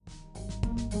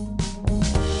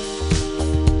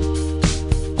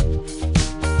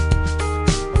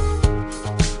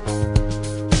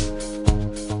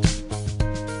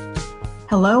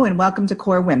Hello and welcome to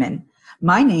Core Women.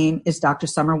 My name is Dr.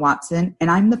 Summer Watson,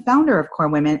 and I'm the founder of Core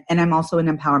Women, and I'm also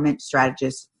an empowerment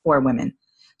strategist for women.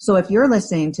 So if you're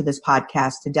listening to this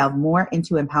podcast to delve more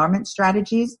into empowerment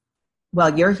strategies,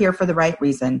 well, you're here for the right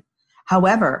reason.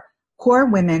 However, Core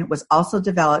Women was also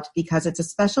developed because it's a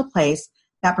special place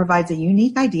that provides a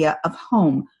unique idea of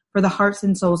home for the hearts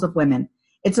and souls of women.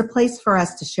 It's a place for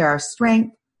us to share our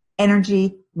strength,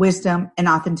 energy, wisdom, and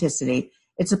authenticity.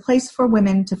 It's a place for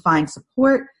women to find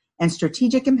support and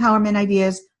strategic empowerment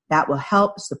ideas that will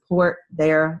help support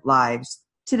their lives.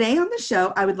 Today on the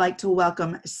show, I would like to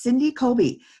welcome Cindy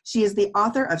Kolbe. She is the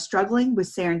author of Struggling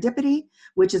with Serendipity,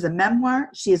 which is a memoir.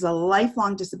 She is a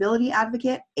lifelong disability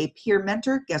advocate, a peer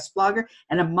mentor, guest blogger,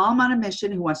 and a mom on a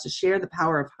mission who wants to share the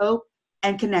power of hope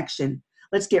and connection.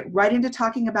 Let's get right into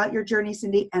talking about your journey,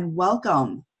 Cindy, and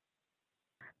welcome.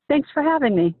 Thanks for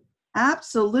having me.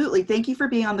 Absolutely. Thank you for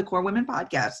being on the Core Women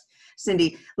podcast.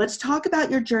 Cindy, let's talk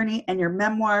about your journey and your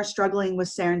memoir, Struggling with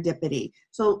Serendipity.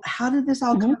 So how did this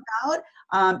all come about?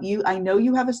 I know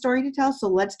you have a story to tell, so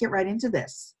let's get right into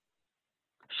this.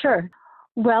 Sure.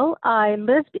 Well, I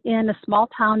lived in a small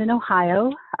town in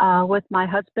Ohio with my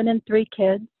husband and 3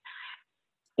 kids.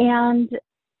 And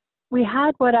we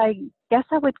had what I guess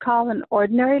I would call an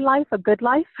ordinary life, a good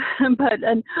life, but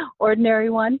an ordinary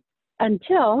one.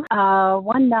 Until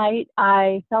one night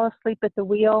I fell asleep at the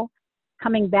wheel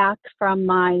coming back from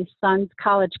my son's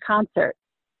college concert.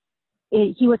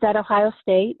 He was at Ohio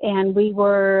State, and we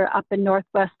were up in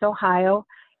Northwest Ohio.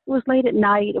 It was late at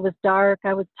night. It was dark.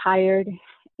 I was tired,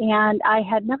 and I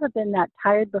had never been that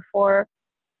tired before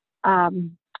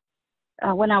when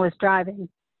I was driving.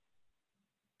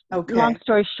 Okay. Long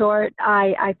story short,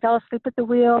 I fell asleep at the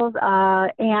wheel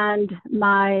and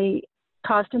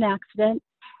caused an accident.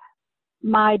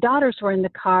 My daughters were in the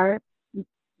car.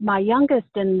 My youngest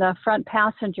in the front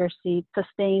passenger seat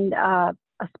sustained a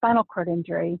spinal cord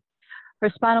injury. Her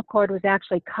spinal cord was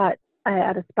actually cut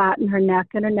at a spot in her neck,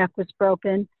 and her neck was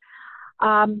broken.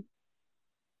 And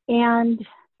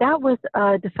that was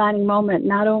a defining moment,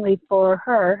 not only for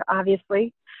her,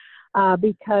 obviously,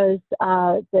 because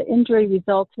the injury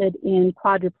resulted in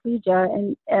quadriplegia,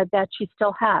 and that she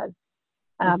still has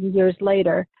years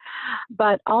later.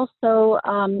 But also,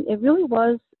 it really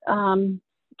was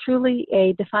truly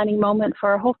a defining moment for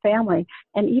our whole family.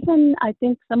 And even, I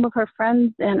think, some of her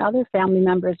friends and other family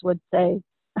members would say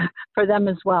for them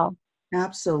as well.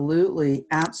 Absolutely.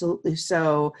 Absolutely.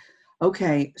 So,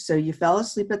 okay. So you fell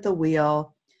asleep at the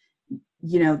wheel,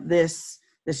 this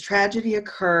tragedy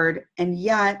occurred, and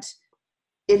yet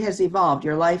it has evolved.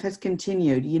 Your life has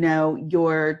continued,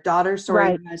 your daughter's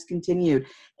story has continued.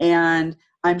 And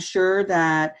I'm sure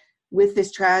that with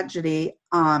this tragedy,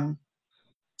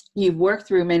 you've worked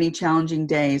through many challenging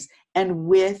days, and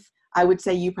I would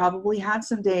say you probably had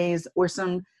some days or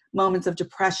some moments of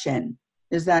depression.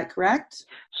 Is that correct?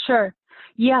 Sure.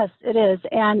 Yes, it is.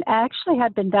 And I actually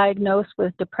had been diagnosed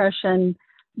with depression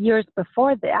years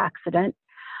before the accident,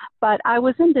 but I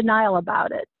was in denial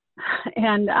about it.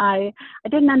 And I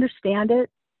didn't understand it.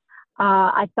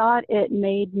 I thought it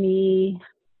made me,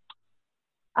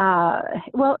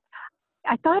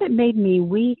 I thought it made me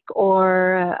weak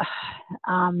or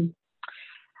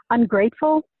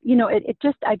ungrateful.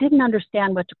 I didn't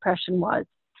understand what depression was.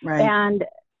 Right. And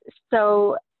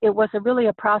so it was really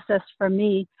a process for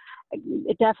me.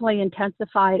 It definitely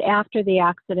intensified after the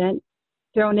accident,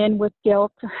 thrown in with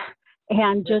guilt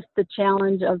and just the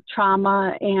challenge of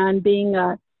trauma and being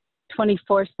a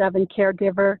 24/7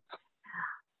 caregiver.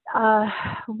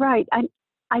 Right.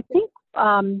 I think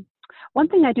one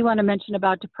thing I do want to mention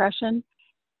about depression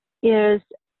is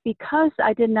because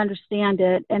I didn't understand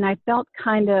it and I felt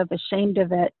kind of ashamed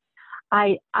of it,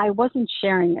 I wasn't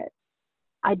sharing it.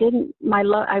 I didn't,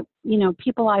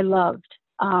 people I loved,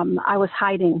 I was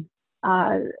hiding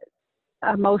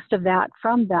most of that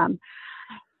from them.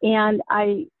 And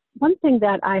one thing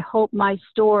that I hope my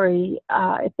story,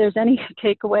 if there's any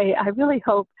takeaway, I really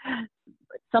hope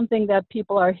something that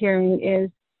people are hearing is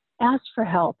ask for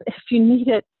help. If you need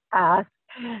it, ask.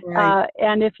 Right.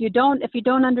 And if you don't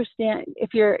understand,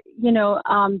 if you're,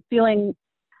 feeling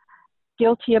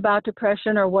guilty about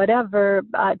depression or whatever,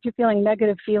 if you're feeling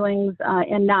negative feelings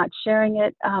and not sharing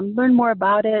it, learn more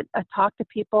about it, talk to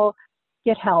people,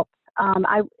 get help.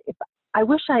 I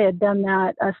wish I had done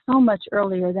that so much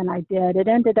earlier than I did. It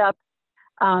ended up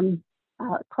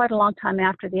quite a long time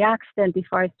after the accident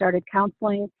before I started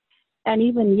counseling, and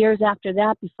even years after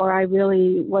that before I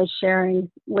really was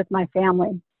sharing with my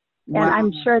family. Wow. And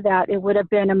I'm sure that it would have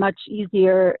been a much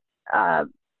easier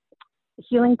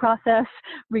healing process,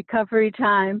 recovery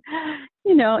time,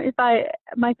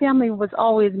 my family was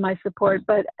always my support,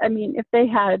 but I mean, if they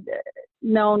had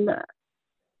known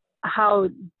how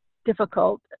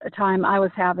difficult a time I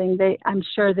was having, I'm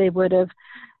sure they would have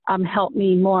helped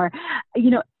me more.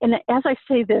 And as I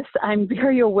say this, I'm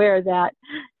very aware that,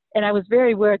 and I was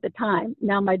very aware at the time.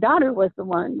 Now, my daughter was the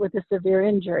one with a severe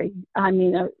injury. I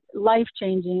mean, a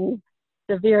life-changing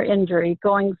severe injury,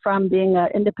 going from being an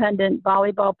independent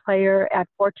volleyball player at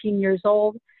 14 years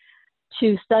old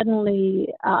to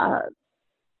suddenly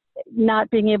not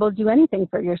being able to do anything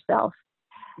for yourself,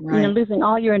 Right. losing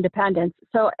all your independence.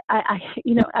 So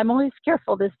I'm always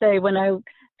careful to say when I'm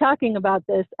talking about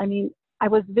this, I mean, I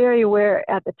was very aware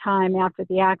at the time after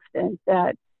the accident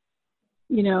that,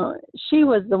 she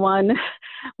was the one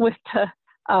with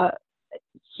the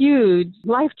huge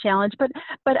life challenge, but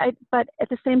at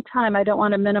the same time, I don't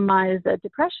want to minimize that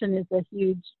depression is a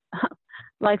huge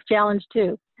life challenge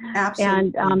too.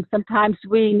 Absolutely. And sometimes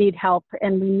we need help,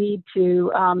 and we need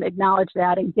to acknowledge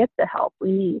that and get the help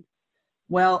we need.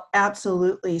 Well,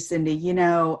 absolutely, Cindy.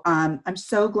 I'm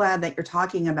so glad that you're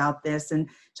talking about this and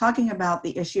talking about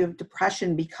the issue of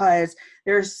depression, because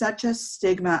there's such a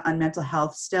stigma on mental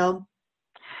health still.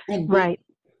 And Right.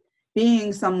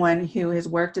 being someone who has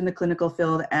worked in the clinical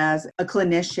field as a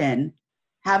clinician,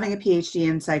 having a PhD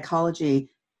in psychology,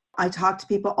 I talk to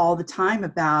people all the time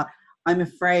about, I'm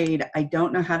afraid, I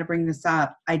don't know how to bring this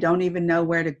up, I don't even know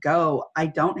where to go, I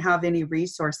don't have any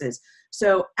resources.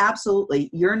 So absolutely,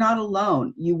 you're not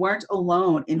alone. You weren't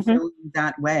alone in feeling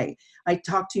that way. I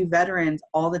talk to veterans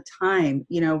all the time,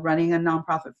 running a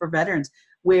nonprofit for veterans,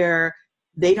 where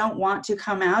they don't want to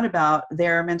come out about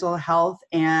their mental health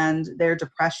and their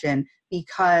depression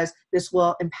because this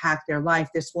will impact their life.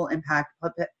 This will impact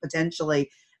potentially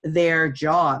their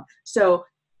job. So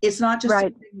it's not just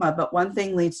Right. a stigma, but one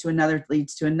thing leads to another,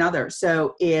 leads to another.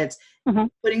 So it's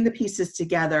putting the pieces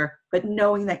together, but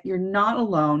knowing that you're not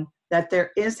alone, that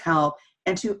there is help,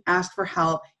 and to ask for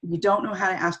help. If you don't know how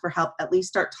to ask for help, at least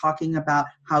start talking about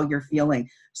how you're feeling.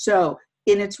 So,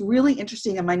 and it's really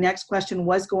interesting, and my next question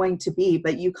was going to be,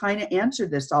 but you kind of answered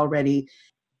this already.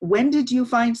 When did you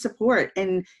find support,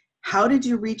 and how did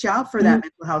you reach out for that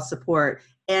mental health support?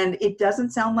 And it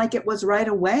doesn't sound like it was right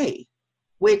away,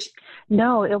 which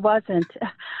No, it wasn't.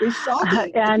 is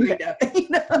shocking. And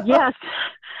yes,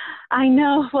 I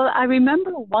know. Well, I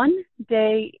remember one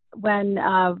day when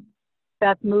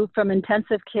Beth moved from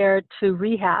intensive care to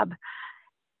rehab,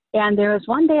 and there was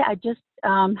one day I just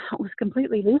was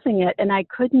completely losing it, and I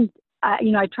couldn't.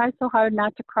 I tried so hard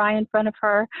not to cry in front of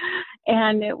her,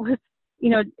 and it was,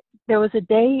 there was a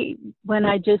day when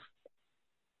I just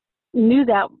knew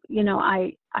that,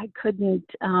 I couldn't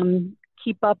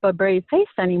keep up a brave face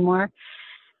anymore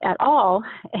at all.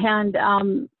 And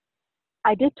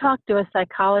I did talk to a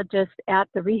psychologist at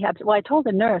the rehab. Well, I told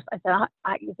the nurse, I said,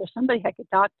 is there somebody I could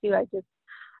talk to? I just,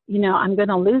 I'm going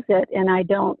to lose it. And I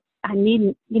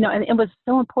need, and it was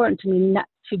so important to me not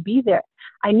to be there.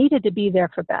 I needed to be there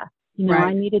for Beth. Right.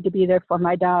 I needed to be there for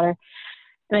my daughter,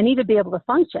 and I needed to be able to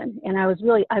function. And I was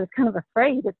kind of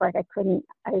afraid. It's like I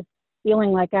was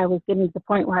feeling like I was getting to the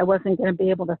point where I wasn't going to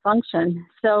be able to function.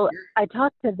 So I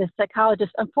talked to the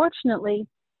psychologist. Unfortunately,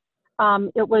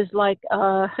 it was like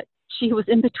she was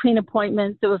in between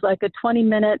appointments. It was like a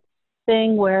 20-minute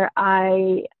thing where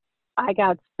I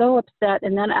got so upset,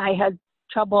 and then I had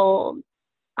trouble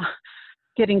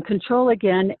getting control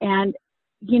again. And,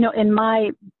 in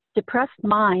my depressed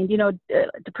mind,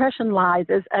 depression lies.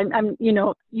 As I'm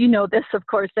this, of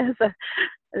course, as a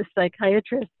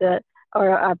psychiatrist you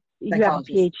have a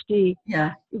PhD,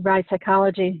 right?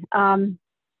 Psychology.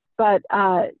 But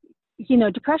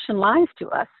depression lies to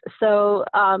us. So,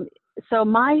 so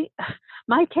my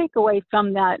takeaway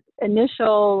from that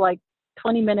initial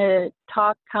 20-minute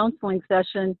counseling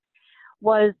session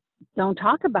was, don't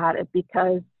talk about it,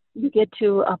 because you get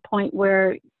to a point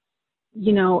where,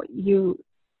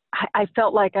 I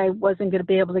felt like I wasn't going to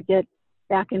be able to get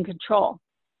back in control.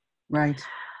 Right.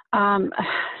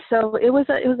 So it was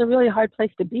a really hard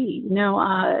place to be,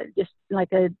 just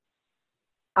like a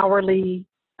hourly,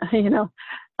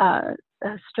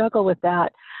 struggle with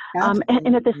that.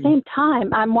 And at the same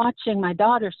time, I'm watching my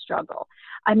daughter struggle.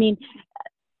 I mean,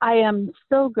 I am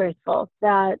so grateful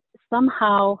that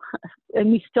somehow,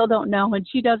 and we still don't know, and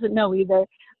she doesn't know either,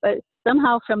 but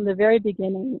somehow from the very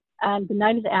beginning and the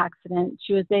night of the accident,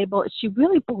 she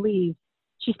really believes.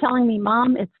 She's telling me,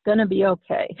 Mom, it's going to be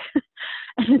okay.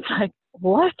 And it's like,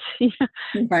 what?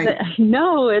 Right.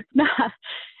 No, it's not.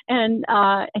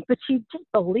 But she just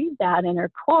believed that in her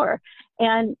core.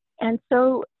 And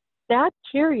so that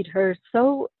carried her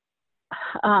so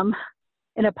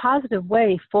in a positive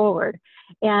way forward.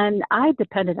 And I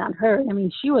depended on her. I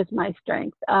mean, she was my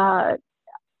strength.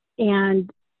 And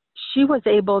she was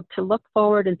able to look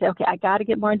forward and say, okay, I got to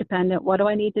get more independent. What do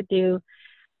I need to do?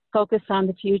 Focus on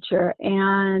the future.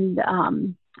 And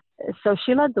so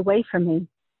she led the way for me.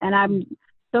 And I'm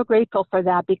so grateful for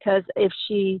that, because if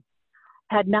she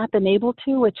had not been able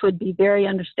to, which would be very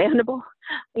understandable,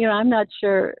 I'm not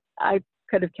sure I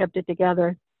could have kept it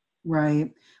together.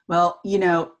 Right. Well,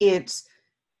 it's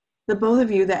the both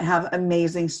of you that have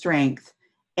amazing strength.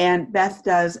 And Beth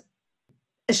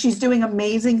she's doing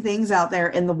amazing things out there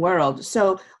in the world.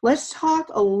 So let's talk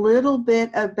a little bit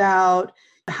about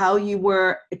how you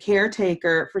were a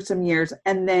caretaker for some years,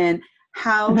 and then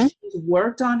how she's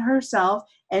worked on herself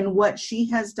and what she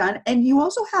has done. And you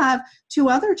also have 2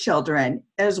 other children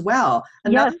as well.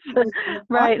 Yes,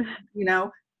 right.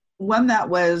 One that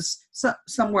was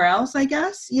somewhere else, I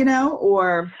guess,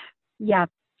 or... Yeah.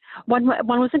 One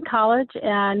was in college,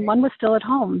 and one was still at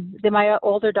home. My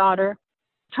older daughter,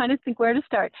 trying to think where to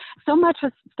start. So much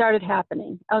has started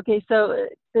happening. Okay, so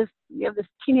you have this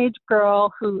teenage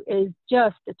girl who is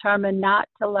just determined not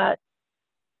to let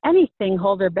anything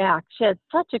hold her back. She had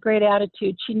such a great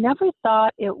attitude. She never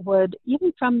thought it would,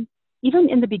 even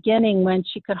in the beginning when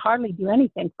she could hardly do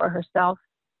anything for herself.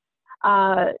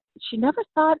 She never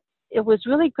thought it was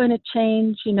really going to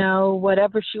change,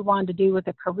 whatever she wanted to do with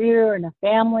a career and a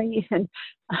family and,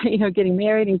 getting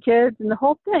married and kids and the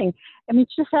whole thing. I mean,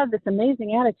 she just had this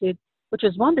amazing attitude, which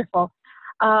was wonderful.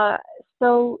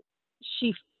 So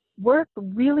she worked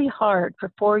really hard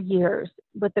for 4 years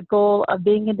with the goal of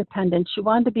being independent. She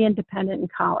wanted to be independent in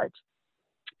college.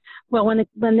 Well,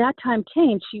 when that time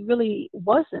came, she really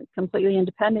wasn't completely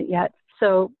independent yet.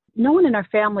 So no one in our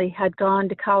family had gone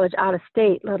to college out of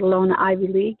state, let alone Ivy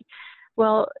League.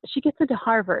 Well, she gets into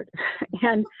Harvard.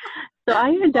 And so I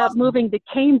ended up moving to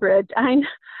Cambridge. I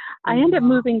ended up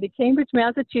moving to Cambridge,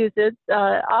 Massachusetts,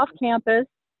 off campus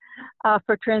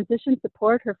for transition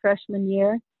support her freshman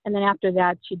year. And then after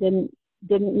that, she didn't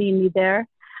need me there.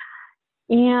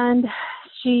 And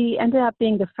she ended up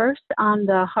being the first on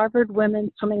the Harvard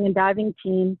women's swimming and diving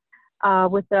team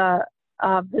with a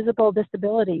visible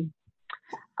disability.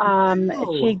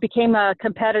 She became a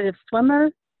competitive swimmer,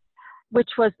 which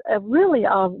was really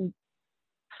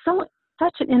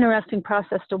such an interesting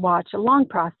process to watch, a long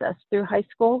process through high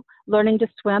school, learning to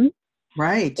swim.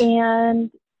 Right.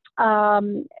 And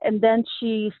then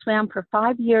she swam for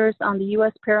 5 years on the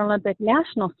U.S. Paralympic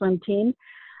national swim team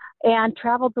and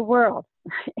traveled the world.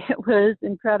 It was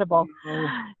incredible.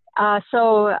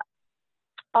 So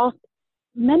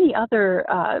many other,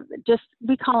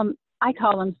 I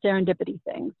call them serendipity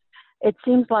things. It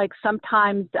seems like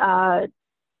sometimes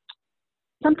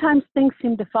things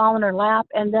seem to fall in her lap,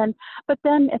 but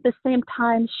then at the same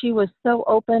time, she was so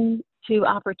open to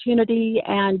opportunity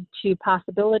and to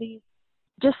possibilities,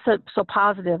 just so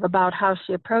positive about how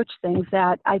she approached things,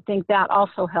 that I think that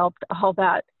also helped all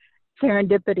that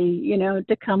serendipity,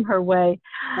 to come her way.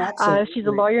 She's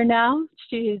a lawyer now.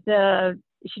 She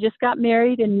just got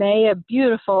married in May, a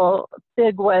beautiful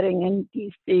big wedding in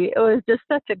DC. It was just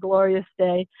such a glorious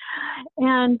day.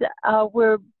 And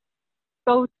we're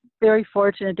both very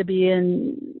fortunate to be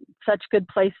in such good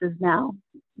places now.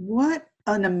 What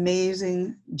an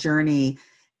amazing journey.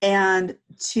 And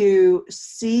to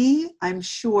see, I'm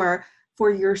sure, for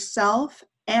yourself,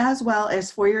 as well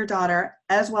as for your daughter,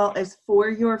 as well as for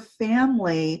your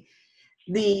family,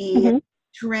 the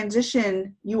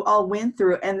transition you all went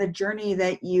through and the journey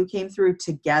that you came through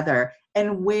together,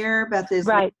 and where Beth is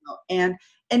right now.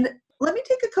 And let me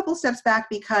take a couple steps back,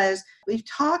 because we've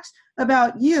talked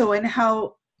about you and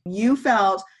how you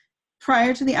felt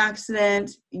prior to the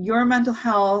accident, your mental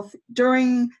health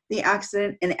during the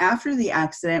accident and after the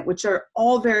accident, which are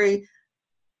all very,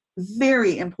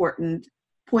 very important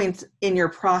points in your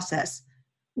process.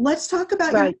 Let's talk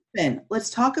about your husband. Let's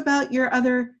talk about your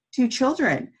other 2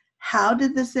 children. How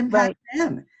did this impact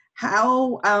them?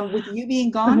 How, with you being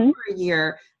gone for a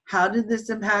year, how did this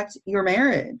impact your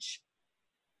marriage?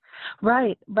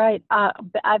 Right.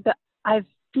 I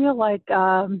feel like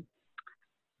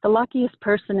the luckiest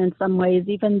person in some ways,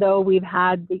 even though we've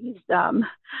had these,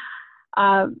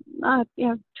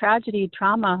 tragedy,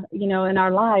 trauma, in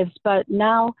our lives. But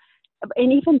now,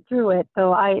 and even through it,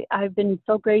 though, I've been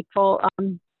so grateful.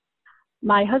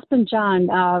 My husband,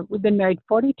 John, we've been married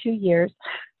 42 years.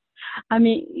 I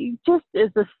mean, he just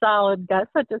is a solid guy,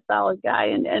 such a solid guy.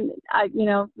 And I,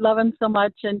 love him so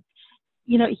much. And,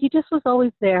 he just was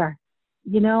always there.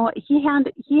 He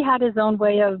had his own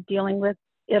way of dealing with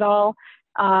it all.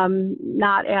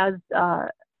 Not as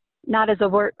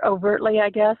overtly, I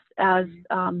guess, as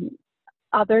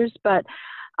others, but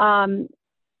right.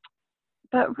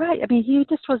 I mean, he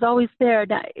just was always there.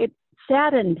 Now, it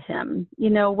saddened him,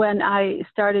 when I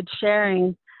started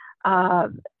sharing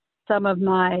some of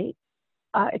my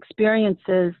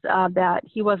experiences that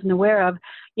he wasn't aware of.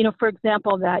 For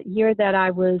example, that year that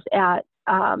I was at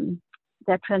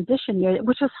that transition year,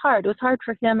 which was hard. It was hard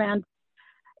for him and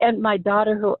my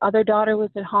other daughter was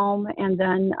at home, and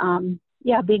then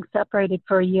being separated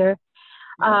for a year.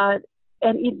 And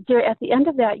at the end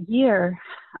of that year,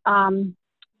 I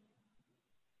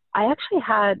actually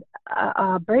had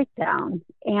a breakdown,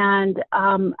 and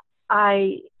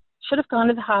I should have gone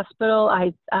to the hospital.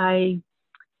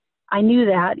 I knew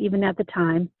that even at the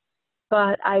time,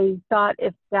 but I thought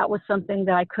if that was something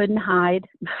that I couldn't hide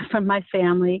from my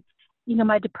family,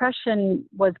 my depression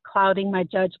was clouding my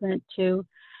judgment too,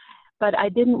 but I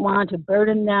didn't want to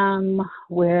burden them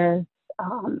with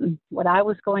what I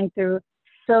was going through.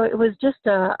 So it was just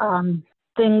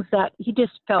things that he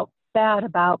just felt bad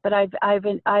about. But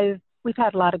we've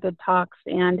had a lot of good talks,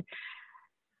 and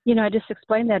I just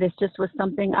explained that it just was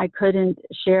something I couldn't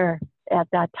share at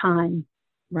that time.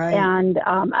 Right. And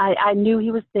I knew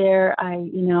he was there. I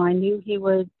knew he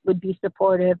would be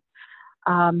supportive.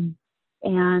 And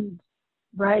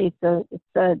right, so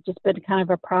it's just been kind of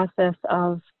a process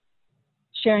of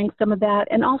sharing some of that.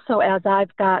 And also as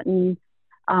I've gotten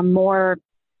more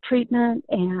treatment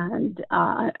and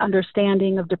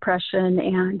understanding of depression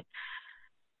and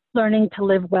learning to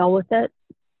live well with it,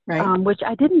 right. Which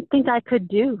I didn't think I could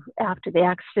do after the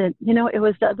accident. It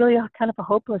was really kind of a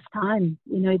hopeless time,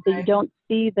 that you don't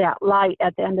see that light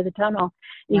at the end of the tunnel.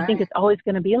 And you think it's always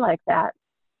going to be like that.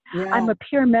 Yeah. I'm a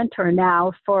peer mentor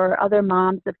now for other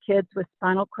moms of kids with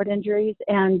spinal cord injuries.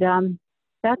 And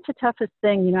that's the toughest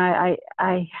thing.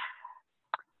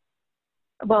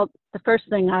 Well, the first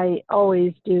thing I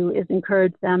always do is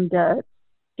encourage them to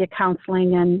get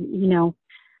counseling and,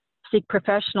 seek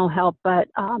professional help. But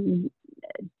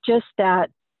just that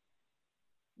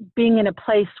being in a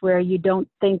place where you don't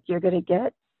think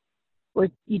where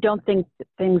you don't think that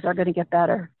things are going to get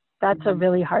better, that's a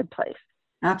really hard place.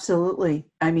 Absolutely.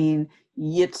 I mean,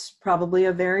 it's probably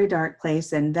a very dark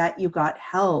place, and that you got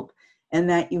help and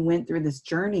that you went through this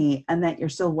journey and that you're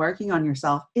still working on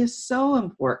yourself is so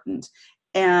important.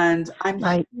 And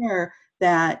I'm sure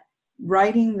that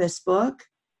writing this book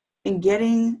and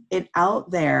getting it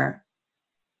out there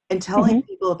and telling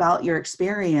people about your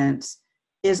experience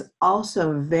is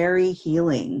also very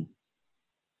healing.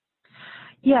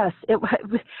 Yes, it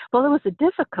was a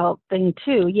difficult thing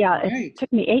too. Yeah, it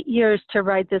took me 8 years to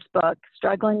write this book,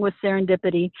 Struggling with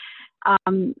Serendipity.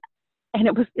 And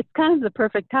it's kind of the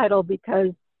perfect title because,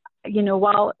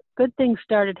 while good things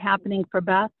started happening for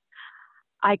Beth,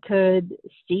 I could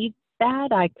see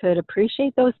that, I could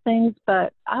appreciate those things,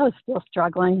 but I was still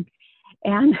struggling.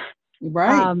 And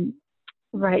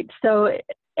right. So,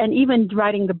 and even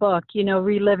writing the book,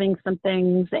 reliving some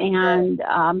things and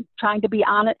trying to be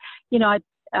honest,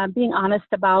 being honest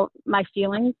about my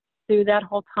feelings through that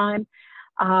whole time.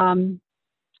 And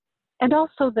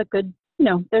also the good,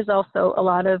 there's also a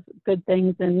lot of good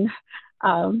things and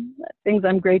things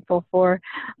I'm grateful for.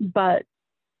 But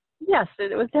yes,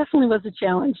 it definitely was a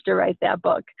challenge to write that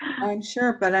book. I'm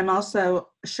sure, but I'm also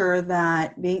sure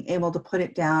that being able to put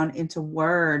it down into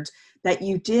words, that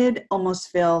you did almost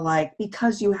feel like,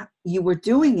 because you were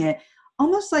doing it,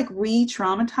 almost like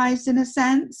re-traumatized in a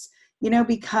sense,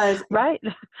 because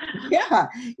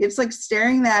it's like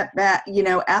staring at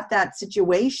that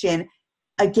situation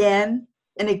again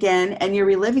and again, and you're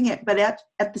reliving it. But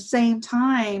at the same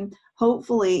time,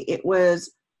 hopefully it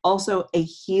was also a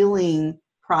healing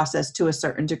process to a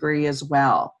certain degree as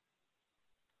well.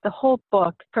 The whole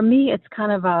book, for me, it's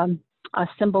kind of a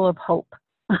symbol of hope.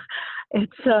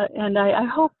 And I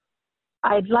hope,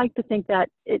 I'd like to think that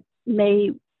it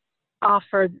may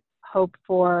offer hope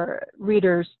for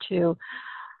readers too.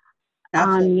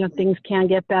 Things can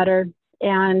get better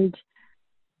and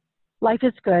life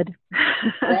is good.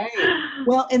 Right.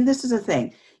 Well, and this is the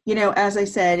thing, as I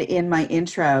said in my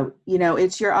intro,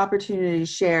 it's your opportunity to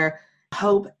share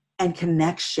hope and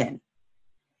connection.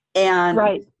 And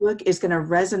this book is going to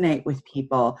resonate with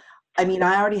people. I mean,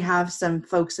 I already have some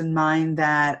folks in mind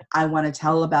that I want to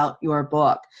tell about your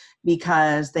book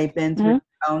because they've been through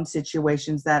their own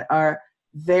situations that are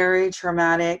very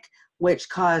traumatic, which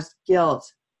cause guilt,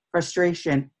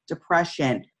 frustration,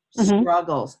 depression,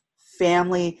 struggles,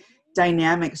 family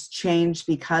dynamics change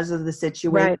because of the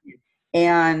situation.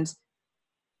 And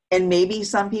maybe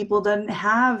some people didn't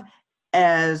have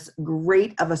as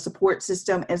great of a support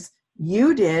system as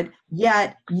you did,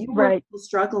 yet you were still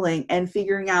struggling and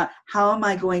figuring out, how am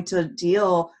I going to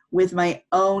deal with my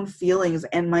own feelings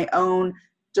and my own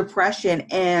depression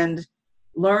and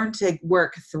learn to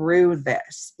work through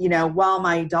this, while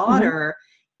my daughter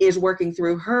is working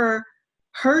through her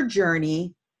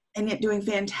journey and yet doing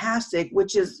fantastic,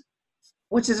 which is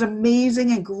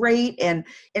amazing and great and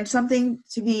something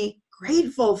to be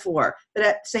grateful for. But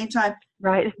at the same time,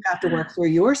 right, you have to work through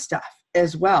your stuff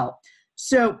as well.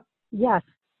 So yes,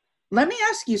 let me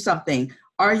ask you something.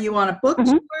 Are you on a book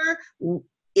tour?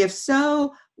 If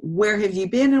so, where have you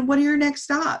been and what are your next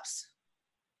stops?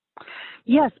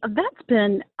 Yes, that's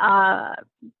been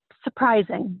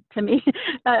surprising to me,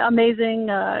 amazing,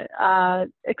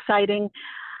 exciting.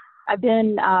 I've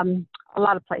been a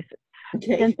lot of places.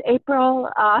 Okay. Since April,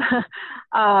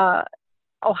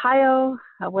 Ohio,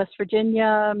 West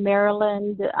Virginia,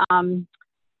 Maryland,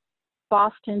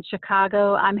 Boston,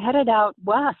 Chicago. I'm headed out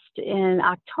west in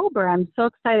October. I'm so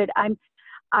excited.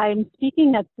 I'm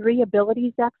speaking at 3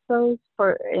 abilities expos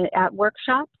at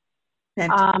workshops.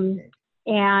 Fantastic.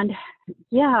 And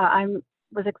yeah, I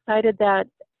was excited that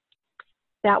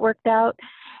worked out.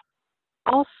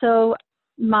 Also,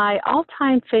 my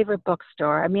all-time favorite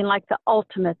bookstore. I mean, like the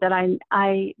ultimate that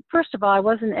I first of all,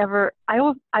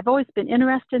 I've always been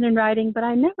interested in writing, but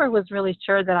I never was really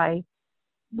sure that I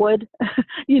would,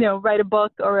 write a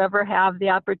book or ever have the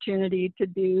opportunity to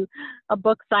do a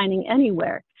book signing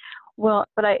anywhere. Well,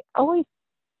 but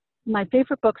my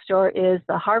favorite bookstore is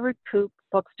the Harvard Coop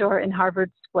bookstore in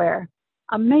Harvard Square.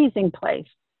 Amazing place.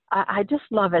 I just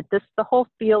love it. The whole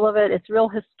feel of it. It's real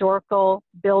historical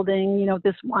building,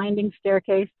 this winding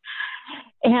staircase.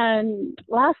 And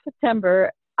last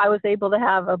September, I was able to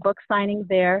have a book signing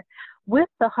there with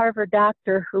the Harvard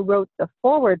doctor who wrote the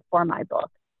foreword for my book.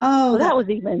 Oh, so that was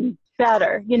even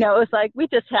better. It was like we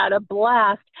just had a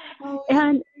blast. Oh,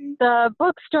 and the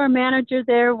bookstore manager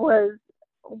there was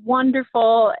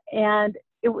wonderful, and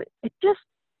it just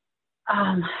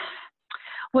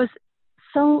was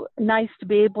so nice to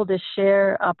be able to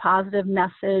share a positive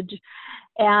message,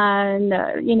 and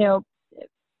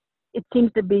it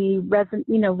seems to be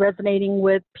resonating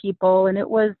with people, and it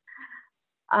was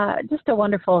just a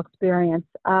wonderful experience.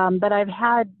 But I've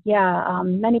had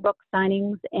many book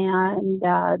signings and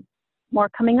more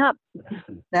coming up.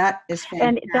 That is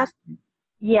fantastic.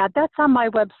 And that's on my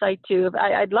website too.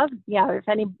 I'd love, if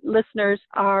any listeners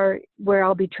are where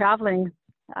I'll be traveling.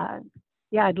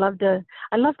 I'd love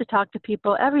to talk to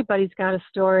people. Everybody's got a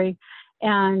story,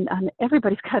 and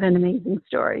everybody's got an amazing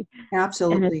story.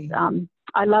 Absolutely. And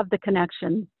I love the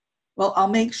connection. Well, I'll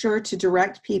make sure to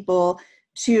direct people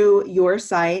to your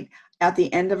site at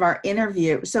the end of our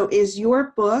interview. So is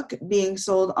your book being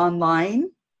sold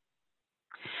online?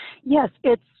 Yes,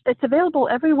 it's available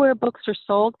everywhere books are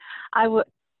sold. I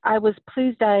was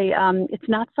pleased. It's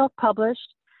not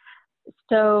self-published.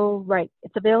 So, right,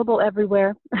 it's available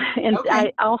everywhere. And Okay.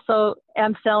 I also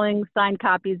am selling signed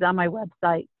copies on my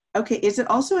website. Okay. Is it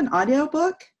also an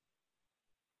audiobook?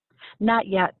 Not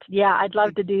yet. Yeah, I'd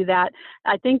love to do that.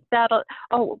 I think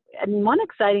and one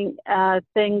exciting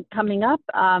thing coming up,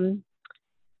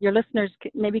 your listeners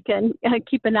maybe can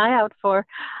keep an eye out for.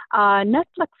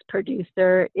 Netflix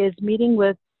producer is meeting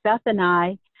with Beth and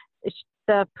I.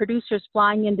 The producer's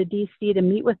flying into D.C. to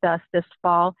meet with us this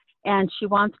fall, and she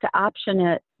wants to option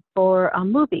it for a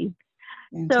movie.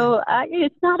 Fantastic. So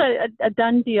it's not a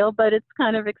done deal, but it's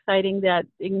kind of exciting that,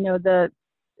 the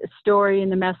story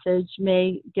and the message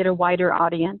may get a wider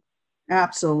audience.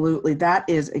 Absolutely. That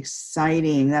is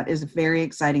exciting. That is very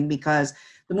exciting, because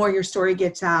the more your story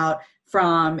gets out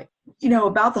from,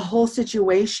 about the whole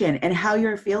situation and how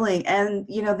you're feeling and,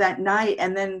 that night,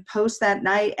 and then post that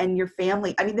night and your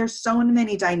family. I mean, there's so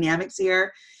many dynamics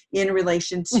here in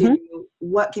relation to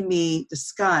what can be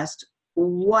discussed,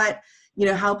 what,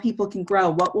 how people can grow,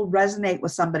 what will resonate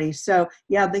with somebody. So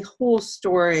the whole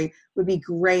story would be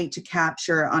great to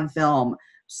capture on film.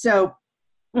 So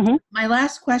my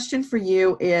last question for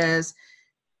you is,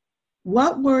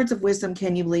 what words of wisdom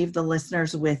can you leave the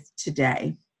listeners with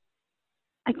today?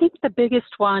 I think the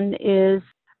biggest one is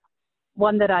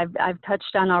one that I've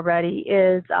touched on already,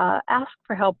 is ask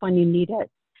for help when you need it.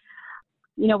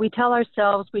 We tell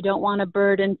ourselves we don't want to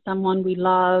burden someone we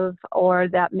love, or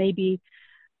that maybe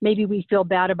we feel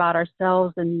bad about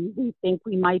ourselves and we think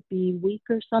we might be weak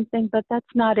or something, but that's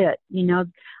not it.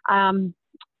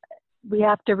 We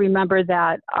have to remember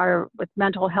that with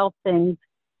mental health things,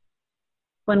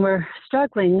 when we're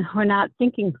struggling, we're not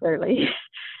thinking clearly.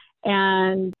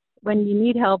 And when you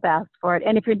need help, ask for it.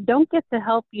 And if you don't get the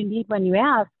help you need when you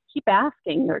ask, keep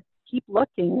asking or keep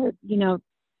looking,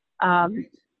 or,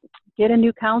 get a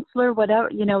new counselor, whatever,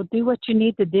 do what you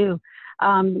need to do.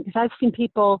 Because I've seen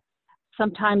people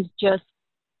sometimes just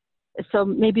So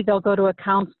maybe they'll go to a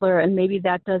counselor and maybe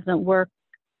that doesn't work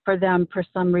for them for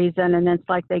some reason. And it's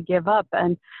like they give up,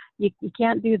 and you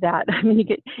can't do that. I mean,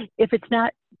 if it's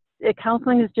not,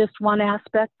 counseling is just one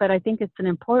aspect, but I think it's an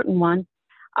important one.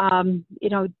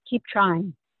 Keep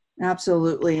trying.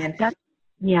 Absolutely. And that's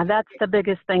the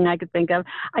biggest thing I could think of.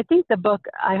 I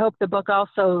hope the book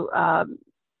also, I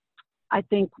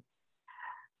think,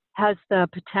 has the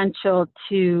potential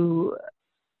to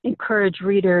encourage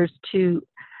readers to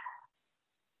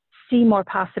see more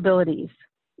possibilities.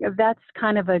 That's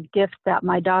kind of a gift that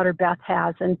my daughter Beth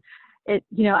has, and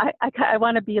I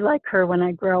want to be like her when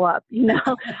I grow up.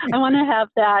 I want to have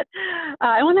that.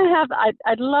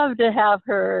 I'd love to have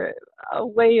her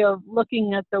way of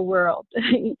looking at the world,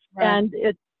 right. And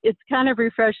it's kind of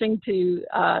refreshing to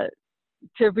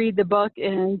read the book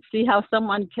and see how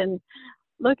someone can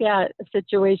look at a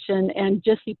situation and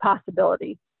just see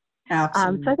possibilities.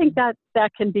 Absolutely. So I think that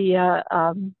can be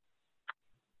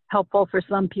helpful for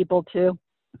some people too.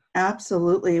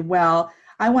 Absolutely. Well,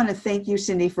 I want to thank you,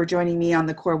 Cindy, for joining me on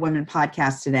the Core Women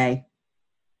podcast today.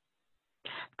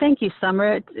 Thank you,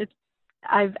 Summer.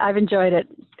 I've enjoyed it.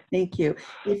 Thank you.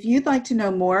 If you'd like to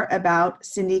know more about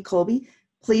Cindy Kolbe,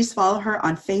 please follow her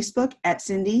on Facebook at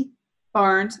Cindy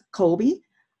Barnes Kolbe,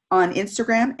 on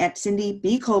Instagram at Cindy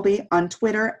B. Kolbe, on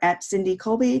Twitter at Cindy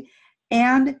Kolbe,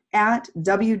 and at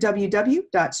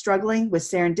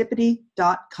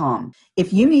www.strugglingwithserendipity.com.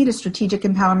 If you need a strategic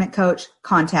empowerment coach,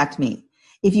 contact me.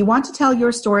 If you want to tell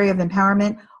your story of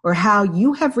empowerment or how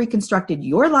you have reconstructed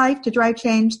your life to drive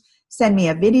change, send me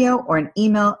a video or an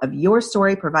email of your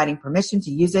story, providing permission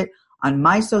to use it on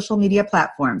my social media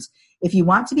platforms. If you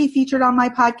want to be featured on my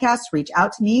podcast, reach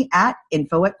out to me at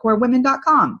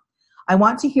info@corewomen.com. I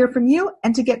want to hear from you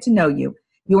and to get to know you.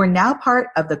 You are now part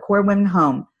of the Core Women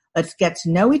home. Let's get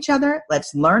to know each other.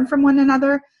 Let's learn from one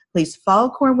another. Please follow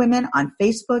Core Women on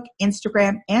Facebook,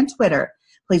 Instagram, and Twitter.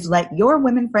 Please let your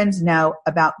women friends know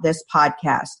about this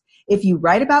podcast. If you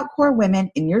write about Core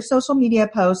Women in your social media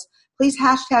posts, please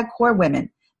hashtag Core Women.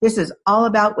 This is all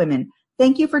about women.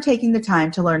 Thank you for taking the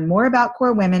time to learn more about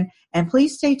Core Women, and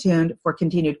please stay tuned for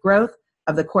continued growth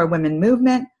of the Core Women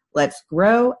movement. Let's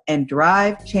grow and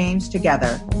drive change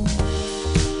together.